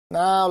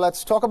Now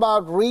let's talk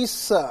about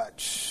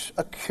research.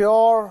 A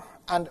cure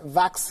and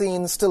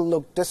vaccines still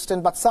look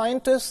distant, but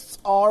scientists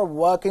are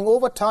working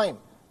overtime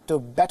to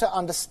better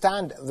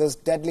understand this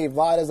deadly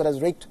virus that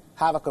has wreaked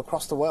havoc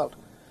across the world.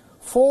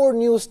 4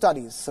 new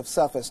studies have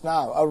surfaced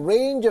now. A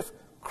range of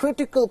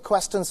critical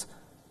questions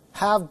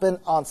have been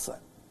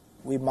answered.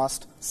 We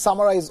must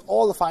summarize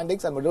all the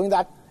findings, and we're doing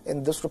that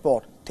in this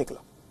report. Take a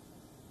look.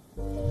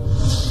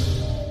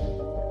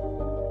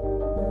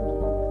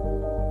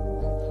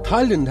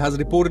 Thailand has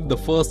reported the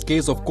first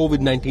case of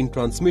COVID-19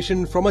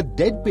 transmission from a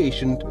dead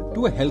patient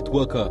to a health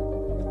worker.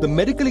 The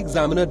medical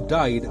examiner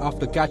died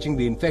after catching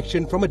the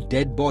infection from a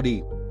dead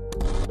body.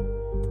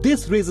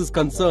 This raises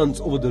concerns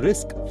over the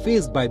risk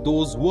faced by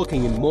those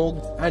working in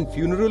morgues and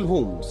funeral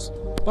homes.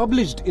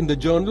 Published in the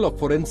Journal of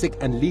Forensic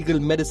and Legal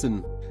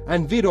Medicine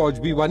and Viroj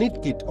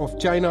Viwanitkit of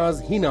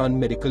China's Henan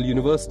Medical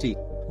University.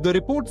 The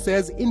report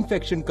says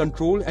infection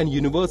control and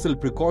universal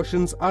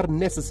precautions are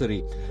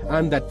necessary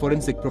and that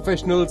forensic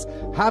professionals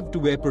have to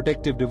wear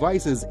protective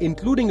devices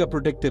including a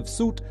protective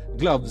suit,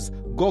 gloves,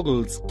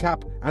 goggles,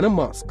 cap and a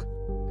mask.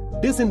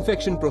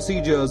 Disinfection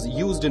procedures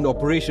used in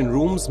operation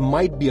rooms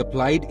might be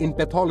applied in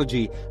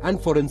pathology and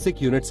forensic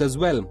units as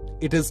well.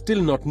 It is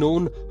still not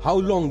known how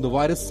long the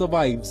virus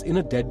survives in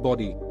a dead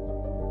body.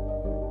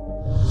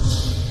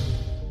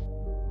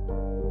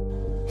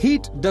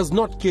 Heat does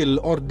not kill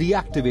or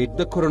deactivate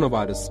the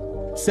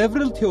coronavirus.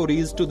 Several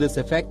theories to this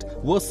effect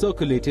were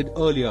circulated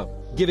earlier,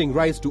 giving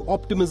rise to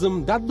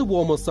optimism that the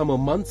warmer summer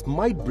months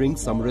might bring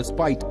some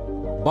respite.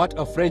 But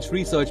a French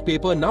research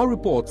paper now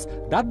reports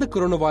that the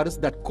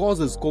coronavirus that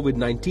causes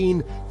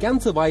COVID-19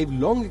 can survive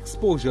long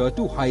exposure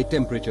to high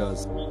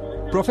temperatures.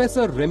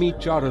 Professor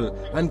Rémi Charel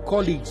and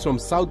colleagues from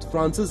South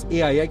France's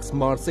AIX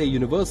Marseille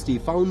University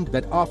found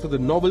that after the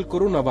novel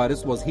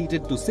coronavirus was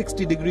heated to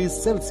 60 degrees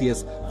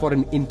Celsius for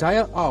an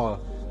entire hour,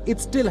 it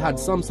still had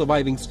some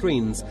surviving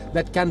strains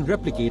that can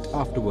replicate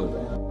afterward.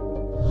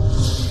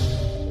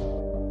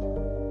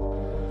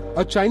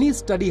 A Chinese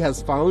study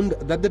has found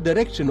that the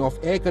direction of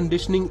air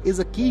conditioning is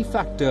a key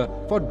factor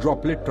for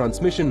droplet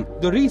transmission.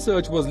 The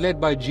research was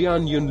led by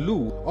Jian Yun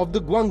Lu of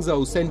the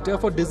Guangzhou Center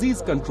for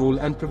Disease Control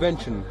and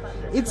Prevention.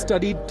 It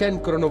studied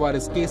 10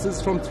 coronavirus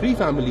cases from 3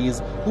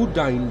 families who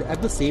dined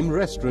at the same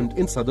restaurant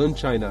in southern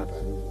China,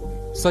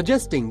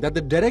 suggesting that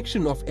the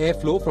direction of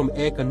airflow from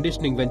air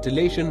conditioning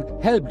ventilation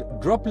helped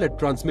droplet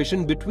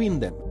transmission between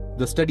them.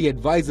 The study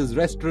advises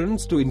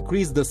restaurants to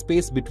increase the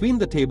space between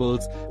the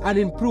tables and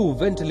improve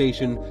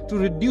ventilation to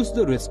reduce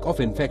the risk of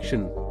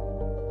infection.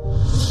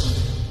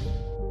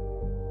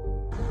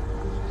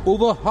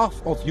 Over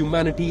half of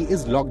humanity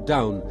is locked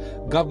down.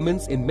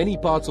 Governments in many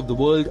parts of the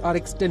world are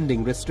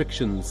extending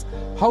restrictions.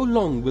 How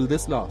long will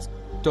this last?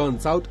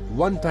 Turns out,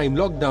 one-time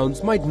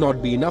lockdowns might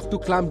not be enough to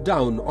clamp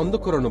down on the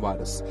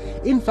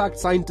coronavirus. In fact,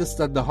 scientists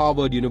at the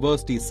Harvard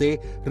University say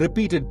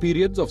repeated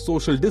periods of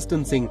social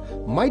distancing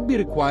might be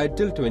required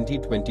till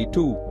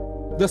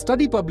 2022. The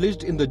study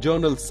published in the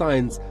journal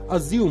Science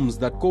assumes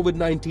that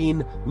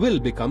COVID-19 will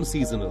become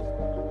seasonal.